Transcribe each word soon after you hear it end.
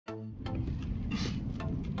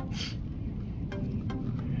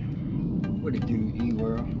What it do,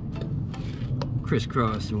 E-World?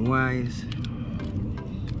 Crisscrossing wires.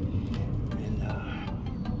 And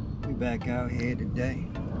we back out here today.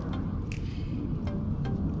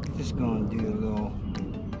 Just gonna do a little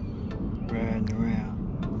riding around.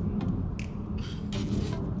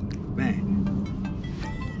 Man,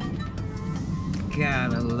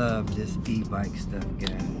 gotta love this e-bike stuff,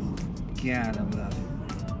 guys. Gotta love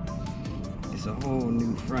it. It's a whole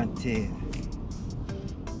new frontier.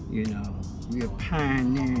 You know, we are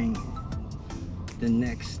pioneering the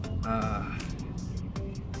next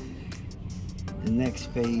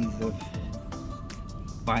phase of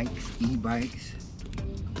bikes, e-bikes,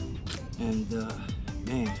 and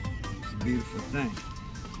man, it's a beautiful thing.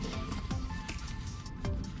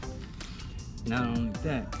 Not only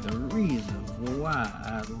that, the reason why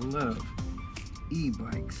I love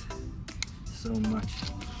e-bikes so much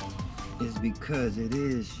is because it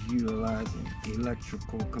is utilizing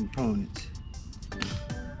electrical components,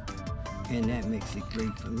 and that makes it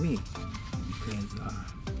great for me because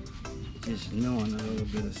just knowing a little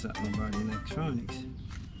bit of something about electronics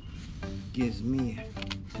gives me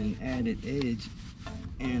an added edge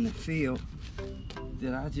and a feel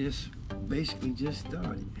that I just basically just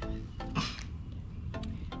started.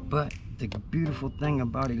 But the beautiful thing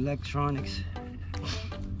about electronics,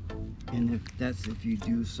 and if you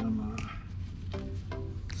do some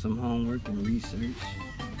homework and research,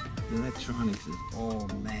 electronics is all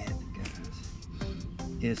math, guys.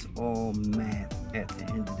 It's all math at the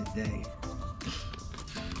end of the day.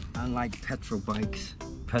 Unlike petrol bikes,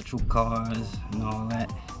 petrol cars, and all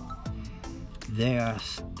that, there are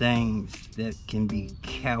things that can be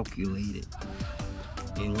calculated.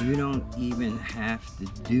 And you don't even have to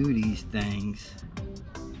do these things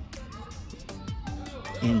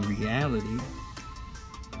in reality,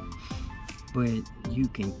 but you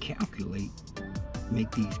can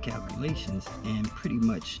make these calculations and pretty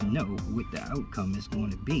much know what the outcome is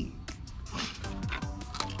going to be.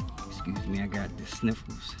 Excuse me, I got the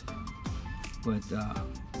sniffles. But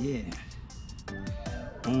yeah,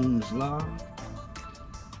 Ohm's law.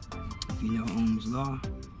 If you know Ohm's law,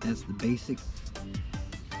 that's the basic.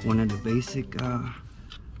 One of the basic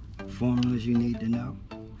formulas you need to know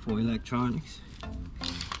for electronics.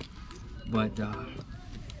 But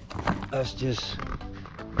let's just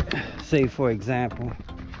say, for example,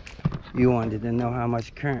 you wanted to know how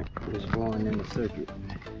much current is flowing in the circuit.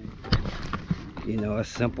 You know, a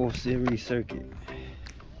simple series circuit.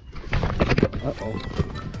 Uh-oh.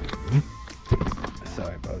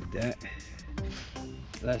 Sorry about that.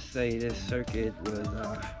 Let's say this circuit was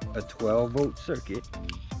a 12-volt circuit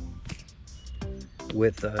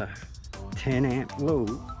with a 10 amp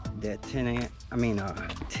load. That 10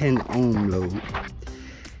 ohm load.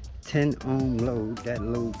 10 ohm load, that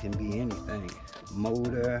load can be anything.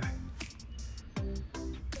 Motor,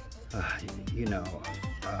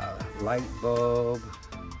 light bulb,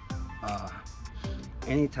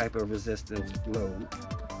 any type of resistance load,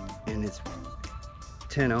 and it's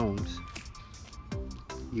 10 ohms.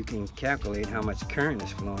 You can calculate how much current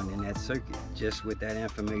is flowing in that circuit just with that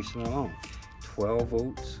information alone. 12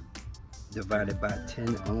 volts divided by 10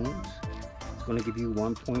 ohms, it's going to give you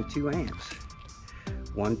 1.2 amps.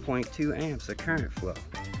 1.2 amps of current flow.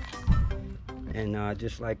 And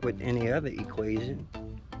just like with any other equation,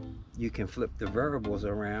 you can flip the variables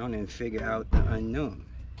around and figure out the unknown.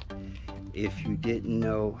 If you didn't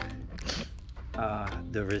know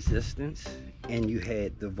the resistance and you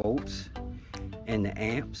had the volts and the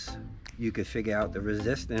amps, you could figure out the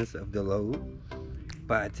resistance of the load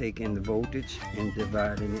by taking the voltage and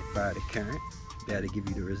dividing it by the current. That'll give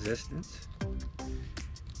you the resistance.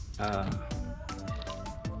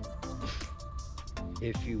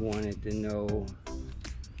 If you wanted to know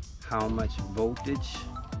how much voltage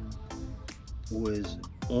was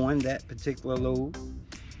on that particular load,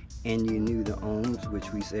 and you knew the ohms,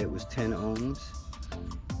 which we said was 10 ohms,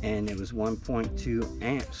 and it was 1.2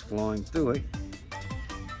 amps flowing through it,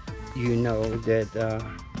 you know that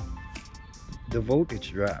the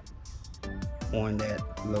voltage drop on that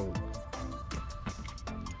load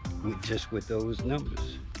with those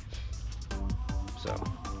numbers. So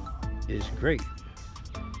it's great.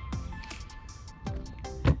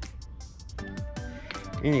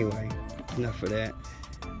 Anyway, enough of that.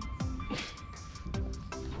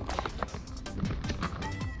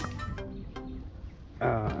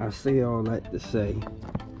 I say all that to say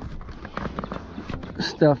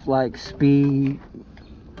stuff like speed,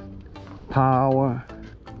 power,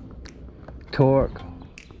 torque,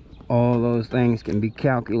 all those things can be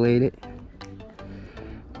calculated,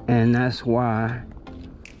 and that's why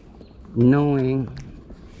knowing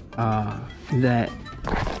that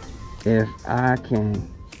if I can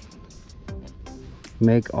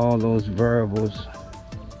make all those variables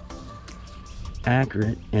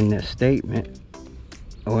accurate in this statement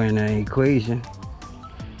or in an equation,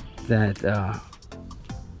 that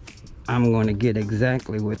I'm going to get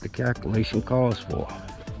exactly what the calculation calls for.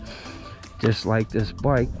 Just like this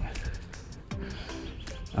bike,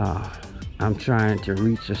 I'm trying to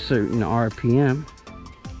reach a certain RPM,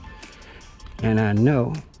 and I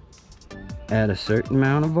know at a certain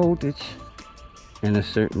amount of voltage and a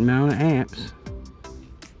certain amount of amps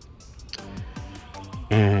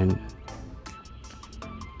and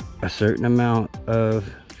a certain amount of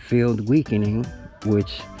field weakening,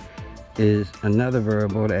 which is another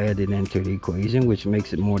variable to add it into the equation, which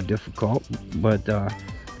makes it more difficult. But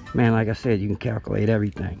man, like I said, you can calculate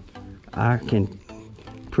everything. I can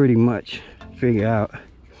pretty much figure out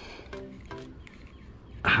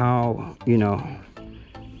how, you know,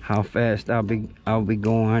 how fast I'll be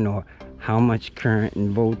going, or how much current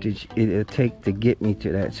and voltage it'll take to get me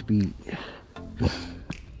to that speed.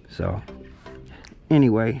 So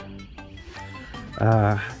anyway,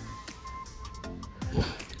 I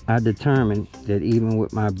determined that even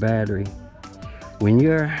with my battery, when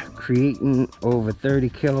you're creating over 30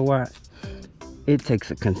 kilowatts, it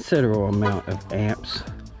takes a considerable amount of amps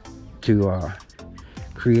to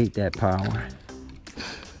create that power.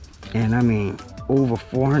 And I mean, over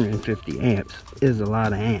 450 amps is a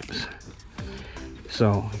lot of amps.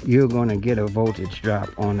 So you're going to get a voltage drop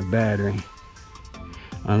on the battery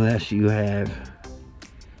unless you have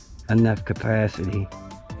enough capacity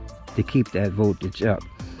to keep that voltage up.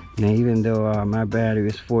 Now, even though my battery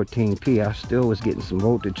is 14p, I still was getting some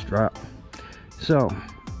voltage drop. So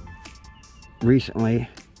recently,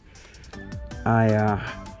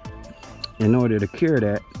 in order to cure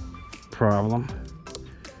that problem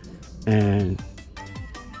and,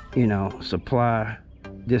 you know, supply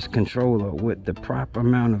this controller with the proper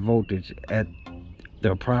amount of voltage at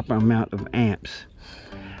the proper amount of amps,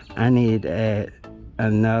 I needed to add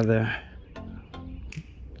another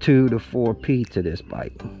 2 to 4p to this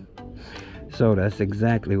bike. So that's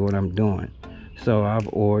exactly what I'm doing. So I've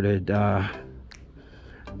ordered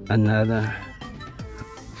another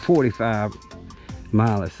 45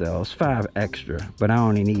 miler cells, 5 extra, but I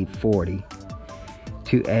only need 40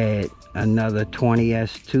 to add another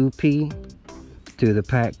 20s2p to the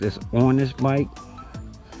pack that's on this bike,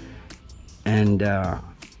 and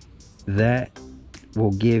that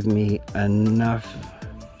will give me enough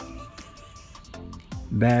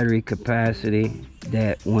battery capacity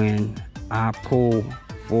that when I pull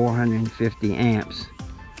 450 amps,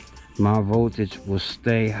 my voltage will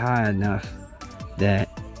stay high enough that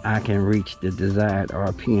I can reach the desired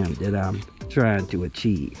RPM that I'm trying to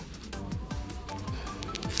achieve.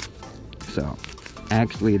 So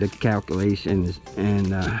actually, the calculations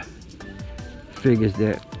and figures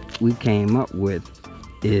that we came up with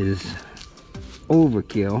is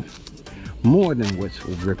overkill, more than what's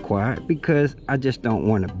required, because I just don't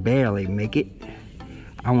want to barely make it.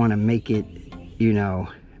 I want to make it, you know,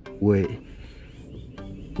 with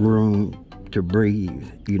room to breathe,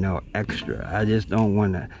 you know, extra. I just don't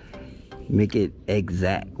want to make it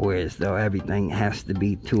exact, whereas though everything has to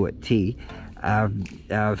be to a T. I'm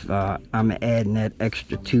adding that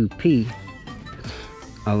extra 2p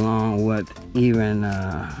along with even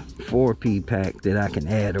 4p pack that I can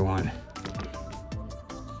add on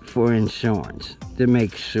for insurance, to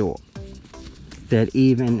make sure that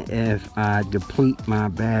even if I deplete my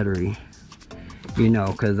battery, you know,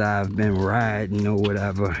 because I've been riding or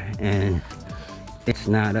whatever and it's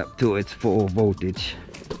not up to its full voltage,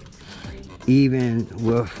 even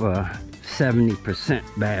with a 70%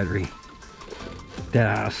 battery,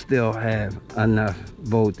 that I'll still have enough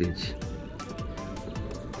voltage.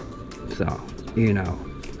 So, you know,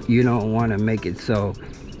 you don't want to make it so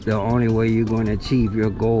the only way you're going to achieve your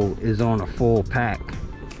goal is on a full pack,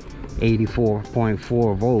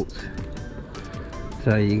 84.4 volts.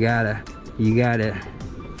 So you gotta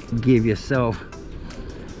give yourself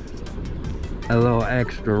a little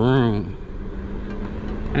extra room,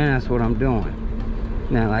 and that's what I'm doing.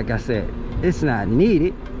 Now, like I said, it's not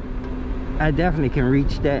needed. I definitely can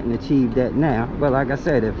reach that and achieve that now, but like I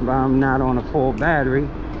said, if I'm not on a full battery,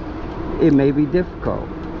 it may be difficult.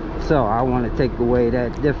 So I want to take away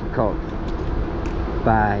that difficulty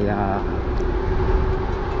by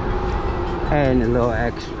adding a little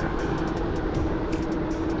extra.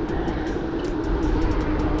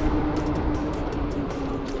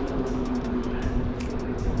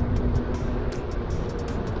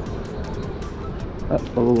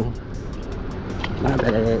 Uh-oh, my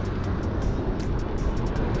bad.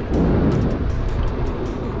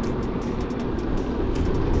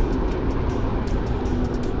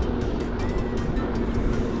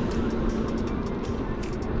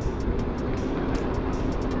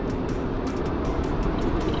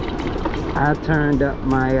 I turned up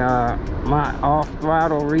my my off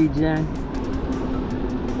throttle regen,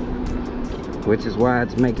 which is why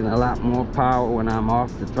it's making a lot more power when I'm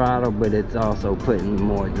off the throttle, but it's also putting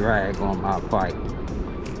more drag on my bike.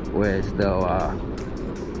 Whereas though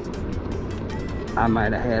I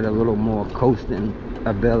might have had a little more coasting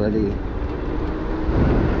ability.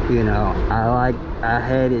 You know, I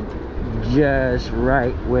had it just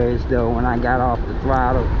right, whereas though when I got off the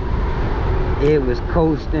throttle, it was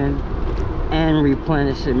coasting and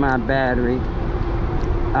replenishing my battery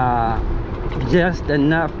just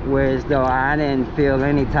enough, whereas though I didn't feel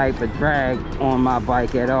any type of drag on my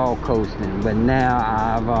bike at all coasting. But now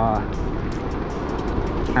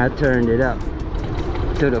I turned it up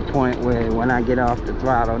to the point where when I get off the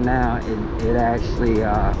throttle now, it actually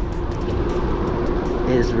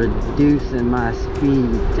is reducing my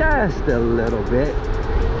speed just a little bit.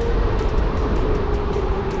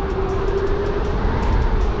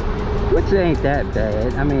 Which ain't that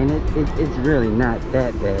bad. I mean, it's really not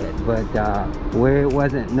that bad, but where it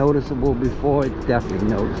wasn't noticeable before, it's definitely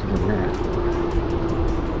noticeable now.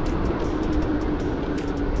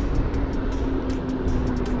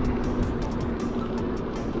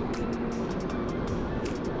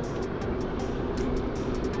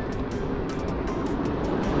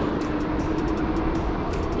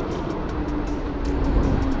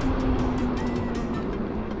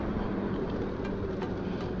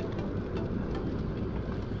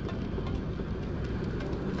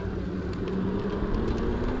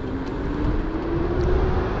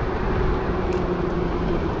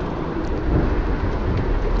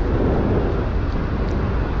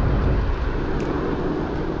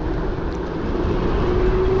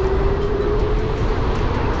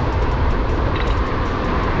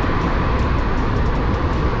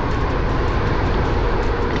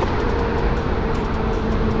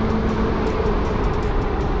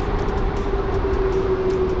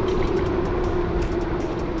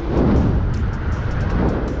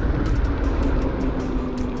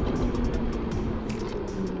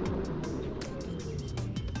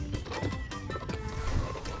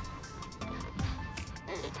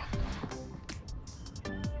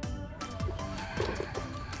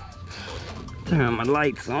 Turn my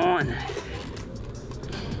lights on.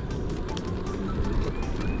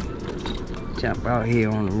 Jump out here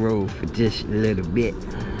on the road for just a little bit.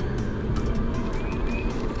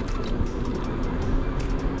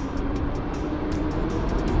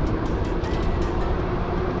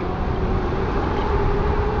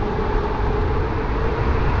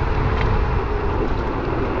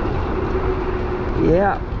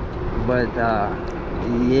 Yeah, but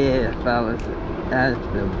yeah, fellas, that's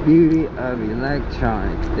the beauty of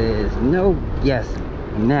electronics. There's no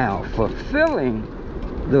guessing. Now, fulfilling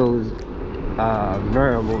those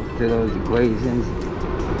variables to those equations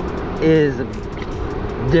is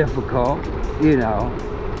difficult, you know.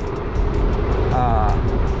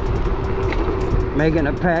 Making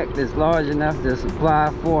a pack that's large enough to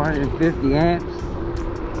supply 450 amps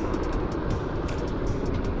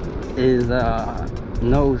is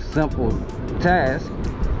no simple task.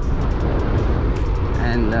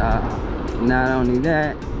 And not only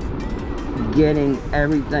that, getting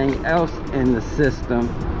everything else in the system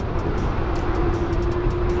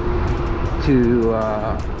to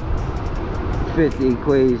fit the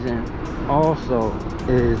equation also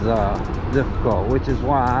is difficult, which is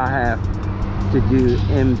why I have to do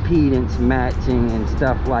impedance matching and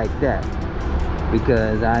stuff like that,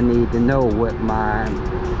 because I need to know what my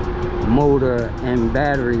motor and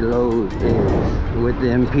battery load is, what the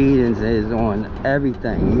impedance is on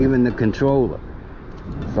everything, even the controller.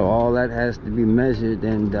 So all that has to be measured,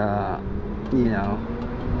 and you know,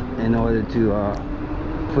 in order to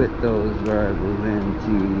put those variables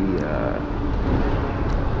into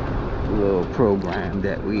the little program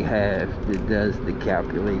that we have that does the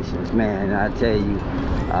calculations. Man, I tell you,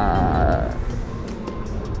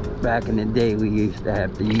 back in the day we used to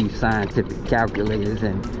have to use scientific calculators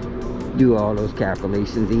and do all those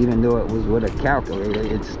calculations. Even though it was with a calculator,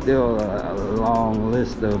 it's still a long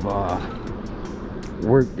list of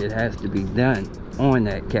work that has to be done on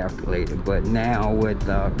that calculator. But now with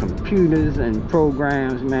computers and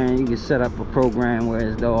programs, man, you can set up a program where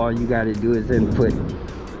as though all you got to do is input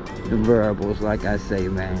the variables, like I say,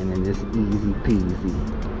 man, and it's easy peasy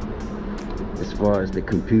as far as the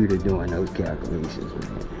computer doing those calculations,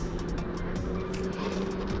 man.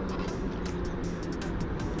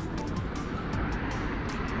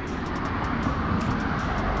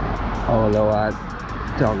 Although I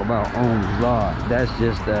talk about Ohm's law, that's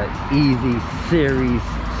just an easy series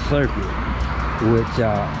circuit, which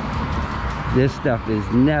this stuff is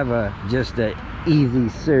never just an easy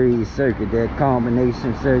series circuit. They're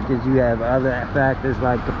combination circuits. You have other factors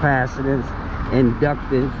like capacitance,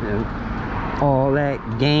 inductance, and all that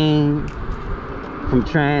gain from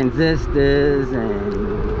transistors and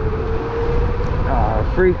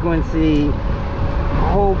frequency, a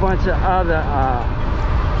whole bunch of other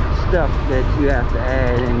stuff that you have to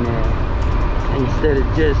add in there instead of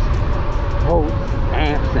just volts,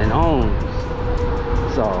 amps, and ohms.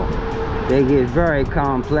 So they get very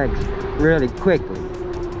complex really quickly.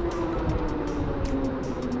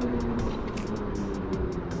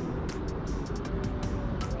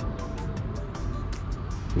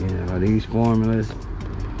 You know, these formulas,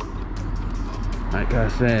 like I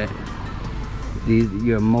said,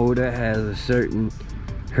 your motor has a certain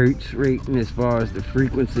hertz rating as far as the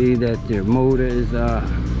frequency that your motor is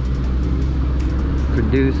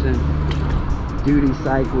producing, duty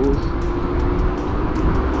cycles.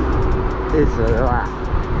 It's a lot.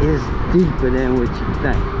 It's deeper than what you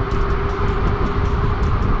think.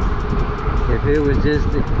 If it was just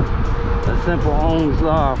a simple Ohm's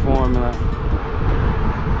law formula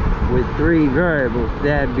with 3 variables,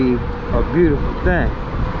 that'd be a beautiful thing.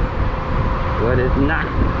 But it's not.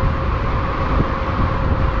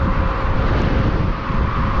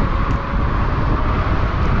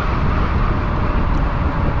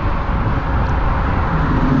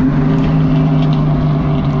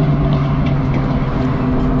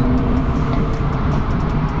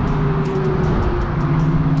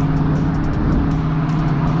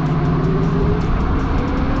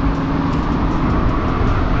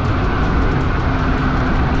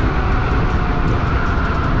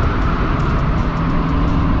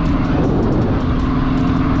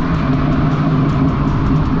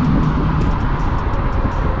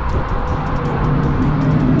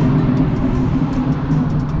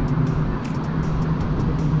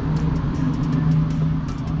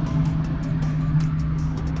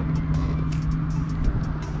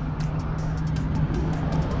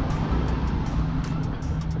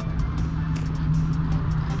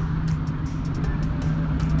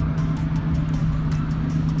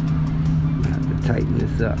 Tighten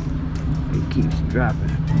this up. It keeps dropping.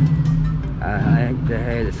 I like to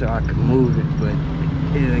have it so I can move it, but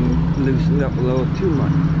it loosened up a little too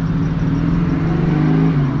much.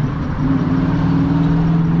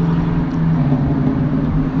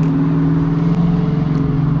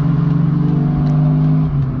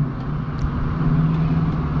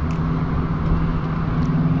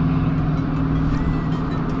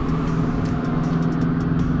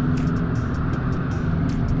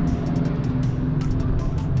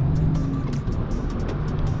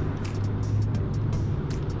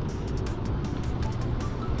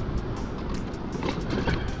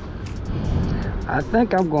 I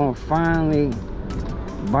think I'm gonna finally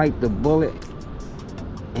bite the bullet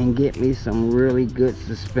and get me some really good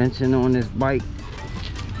suspension on this bike.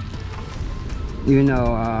 You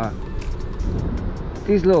know,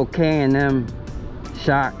 these little K&M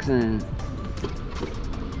shocks and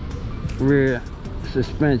rear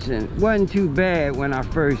suspension wasn't too bad when I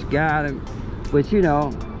first got them, but you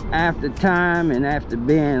know, after time and after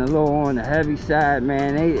being a little on the heavy side,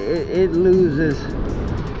 man, it loses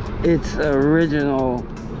its original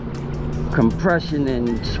compression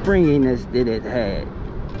and springiness that it had.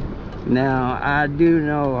 Now I do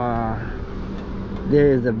know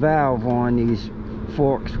there's a valve on these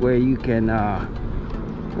forks where you can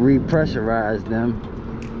repressurize them,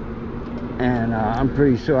 and I'm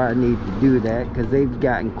pretty sure I need to do that because they've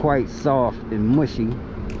gotten quite soft and mushy.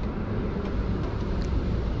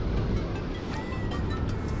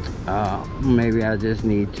 Maybe I just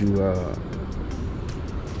need to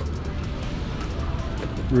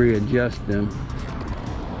readjust them,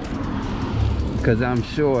 because I'm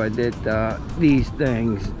sure that these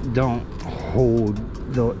things don't hold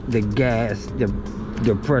the gas,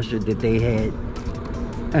 the pressure that they had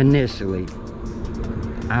initially.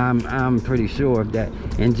 I'm pretty sure of that.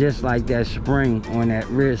 And just like that spring on that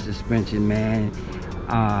rear suspension, man,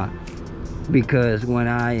 because when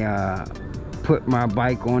I put my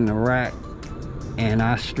bike on the rack and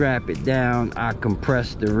I strap it down, I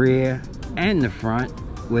compress the rear and the front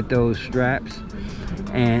with those straps,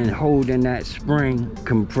 and holding that spring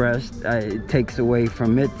compressed, it takes away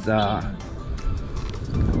from its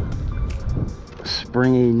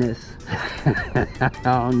springiness. I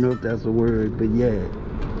don't know if that's a word, but yeah,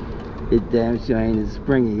 it damn sure ain't as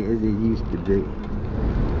springy as it used to be.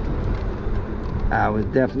 I was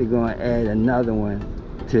definitely going to add another one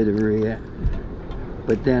to the rear,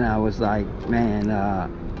 but then I was like, man,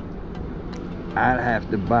 I'd have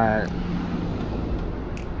to buy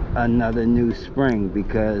another new spring,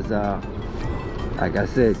 because Like I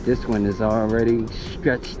said, this one is already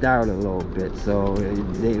stretched out a little bit, so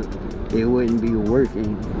it wouldn't be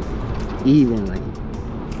working evenly.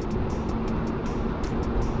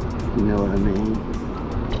 You know what I mean?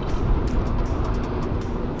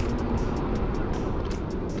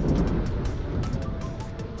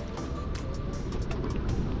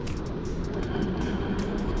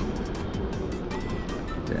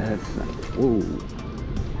 That's, whoa,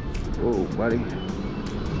 whoa, buddy.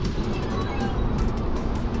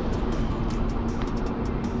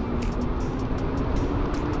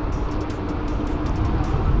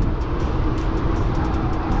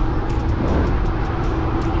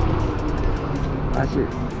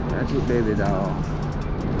 That's your baby doll.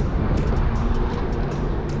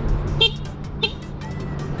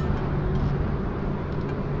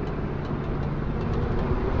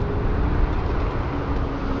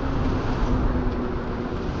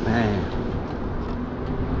 Man,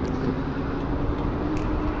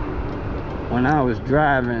 when I was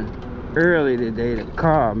driving early today, the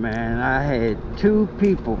car, man, I had 2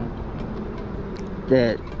 people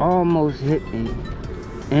that almost hit me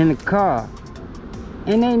in the car.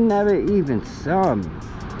 And they never even saw me.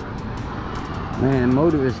 Man,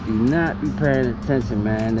 motorists do not be paying attention,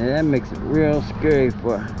 man. And that makes it real scary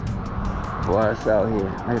for us out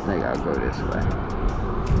here. I think I'll go this way.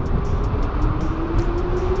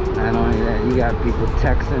 Not only that, you got people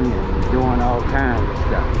texting and doing all kinds of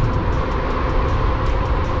stuff.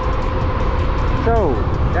 So,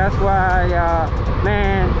 that's why,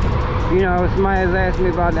 man, you know, somebody's asked me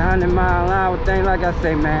about the 100-mile-an-hour thing. Like I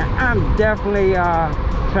say, man, I'm definitely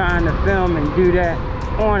trying to film and do that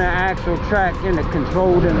on an actual track in a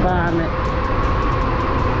controlled environment.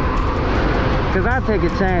 Because I take a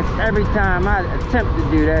chance every time I attempt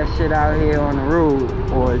to do that shit out here on the road,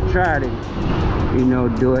 or try to, you know,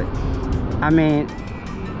 do it. I mean,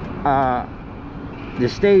 the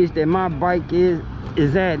stage that my bike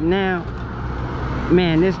is at now,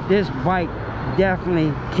 man, this bike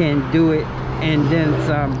definitely can do it and then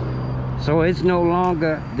some. So it's no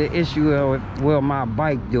longer the issue of will my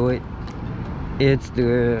bike do it, it's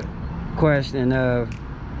the question of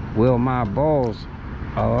will my balls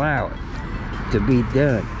allow it to be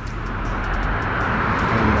done.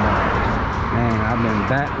 And man, I've been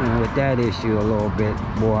battling with that issue a little bit.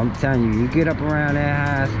 Boy, I'm telling you, you get up around that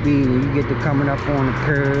high speed and you get to coming up on the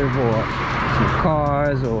curve or some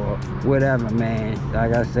cars or whatever, man,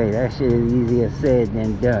 like I say, that shit is easier said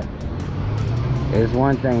than done. It's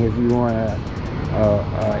one thing if you want a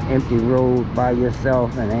empty road by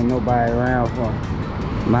yourself and ain't nobody around for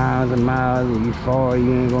miles and miles, and you fall,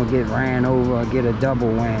 you ain't gonna get ran over or get a double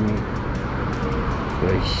whammy.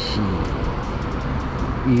 But shit,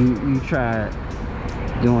 you try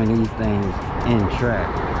doing these things in track.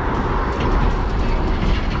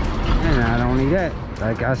 And not only that,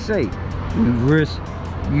 like I say,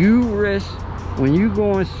 you risk when you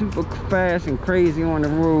going super fast and crazy on the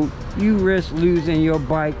road, you risk losing your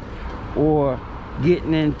bike or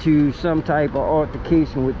getting into some type of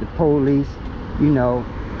altercation with the police, you know,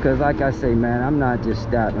 because like I say, man, I'm not just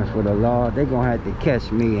stopping for the law. They're gonna have to catch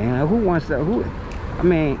me. And who wants to, I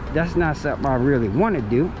mean, that's not something I really want to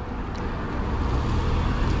do,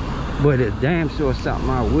 but it's damn sure something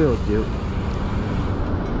I will do.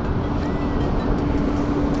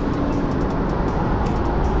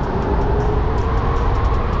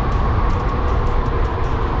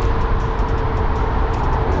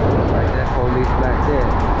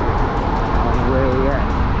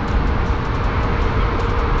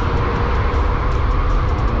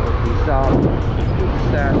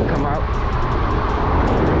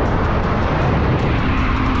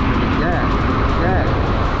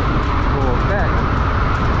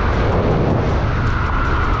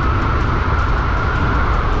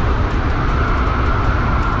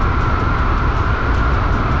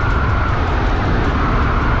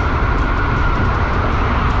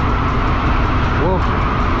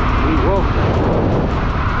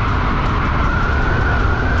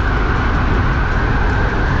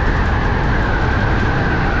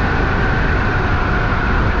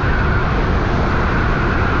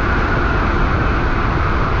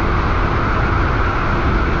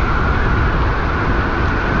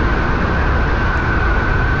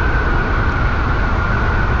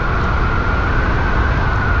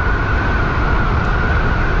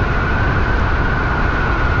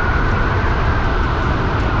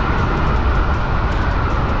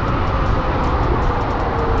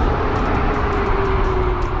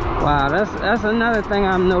 That's another thing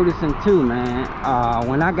I'm noticing too, man.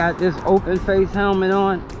 When I got this open face helmet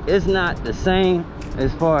on, it's not the same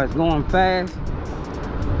as far as going fast.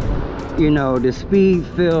 You know, the speed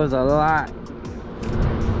feels a lot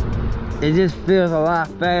it just feels a lot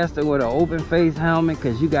faster with an open face helmet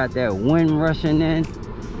because you got that wind rushing in.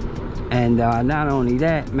 And not only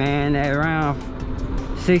that, man, at around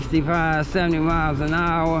 65, 70 miles an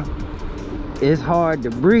hour, it's hard to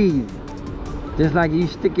breathe. Just like you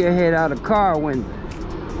stick your head out a car window.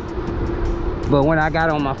 But when I got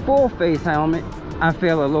on my full face helmet, I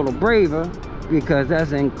feel a little braver because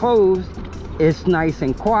that's enclosed. It's nice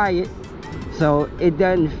and quiet, so it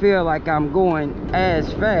doesn't feel like I'm going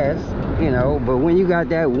as fast, you know. But when you got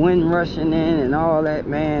that wind rushing in and all that,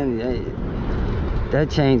 man, that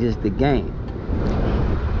changes the game.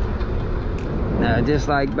 Now, just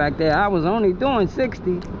like back there, I was only doing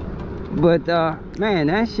 60, but man,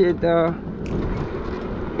 that shit,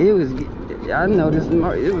 it was, I noticed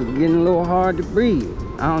it was getting a little hard to breathe.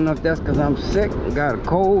 I don't know if that's because I'm sick and got a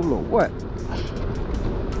cold or what.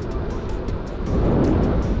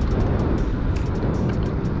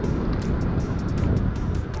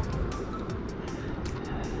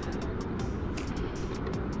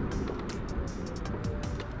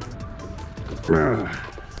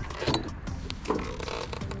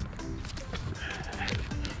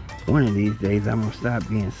 One of these days I'm gonna stop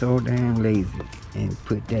being so damn lazy and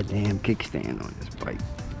put that damn kickstand on this bike.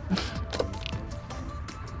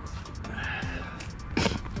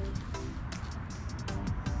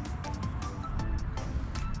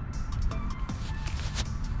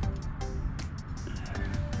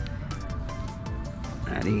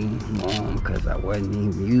 Not even warm because I wasn't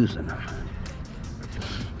even using them.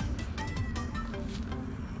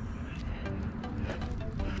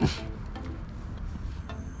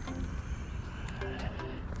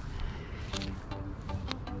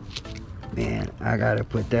 Man, I gotta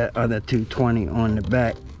put that other 220 on the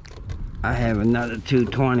back. I have another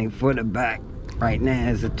 220 for the back. Right now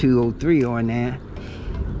there's a 203 on there.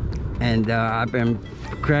 And I've been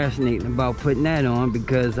procrastinating about putting that on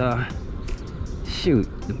because shoot,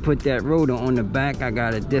 to put that rotor on the back, I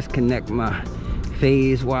gotta disconnect my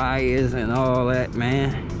phase wires and all that,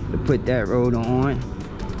 man, to put that rotor on.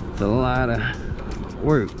 It's a lot of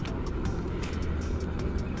work,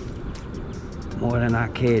 more than I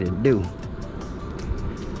care to do.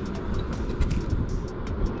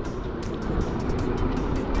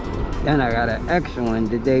 Then I got an extra one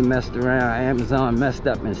that they messed around. Amazon messed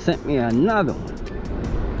up and sent me another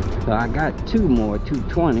one. So I got two more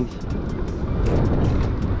 220s.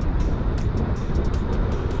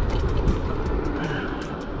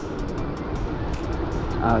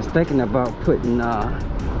 I was thinking about putting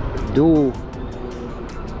dual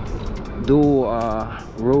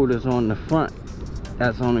rotors on the front.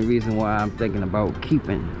 That's the only reason why I'm thinking about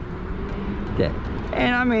keeping that.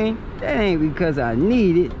 And I mean, that ain't because I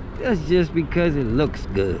need it. That's just because it looks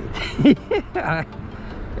good.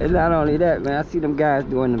 And not only that, man, I see them guys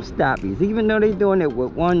doing them stoppies. Even though they doing it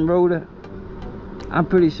with one rotor, I'm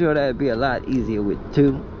pretty sure that'd be a lot easier with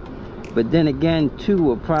two. But then again, two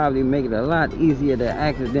will probably make it a lot easier to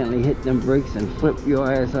accidentally hit them brakes and flip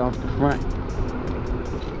your ass off the front.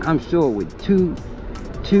 I'm sure with two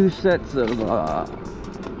sets of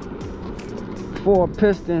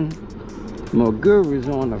 4-piston Maguras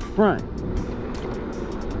on the front,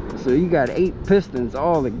 so you got 8 pistons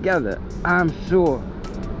all together, I'm sure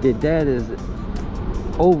that that is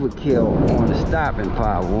overkill on the stopping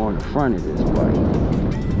power on the front of this bike.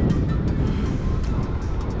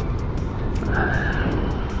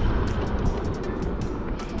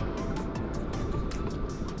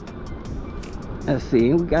 Let's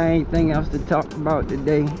see, we got anything else to talk about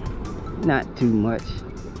today? Not too much.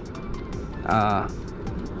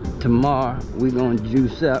 Tomorrow we're gonna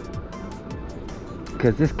juice up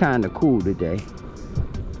because it's kind of cool today.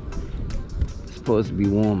 It's supposed to be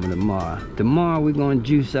warmer tomorrow. Tomorrow we're gonna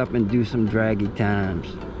juice up and do some draggy times.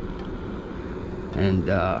 And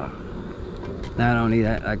not only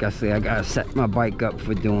that, like I say, I gotta set my bike up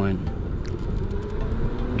for doing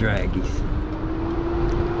draggies.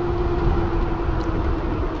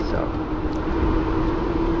 So,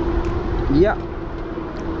 yeah.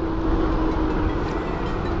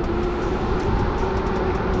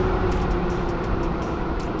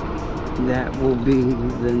 That will be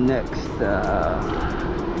the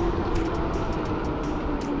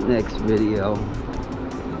next video.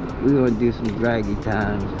 We're gonna do some draggy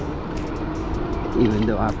times, even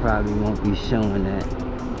though I probably won't be showing that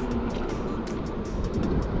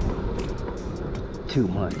too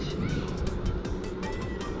much.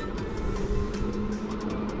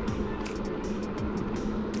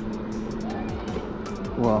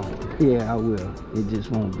 Well, yeah, I will. It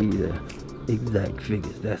just won't be the exact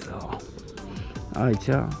figures, that's all. Alright,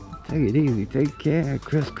 y'all, take it easy, take care.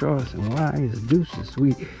 Crisscross and wires, deuces,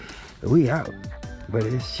 we out, but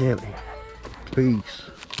it's chilly.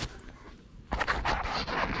 Peace.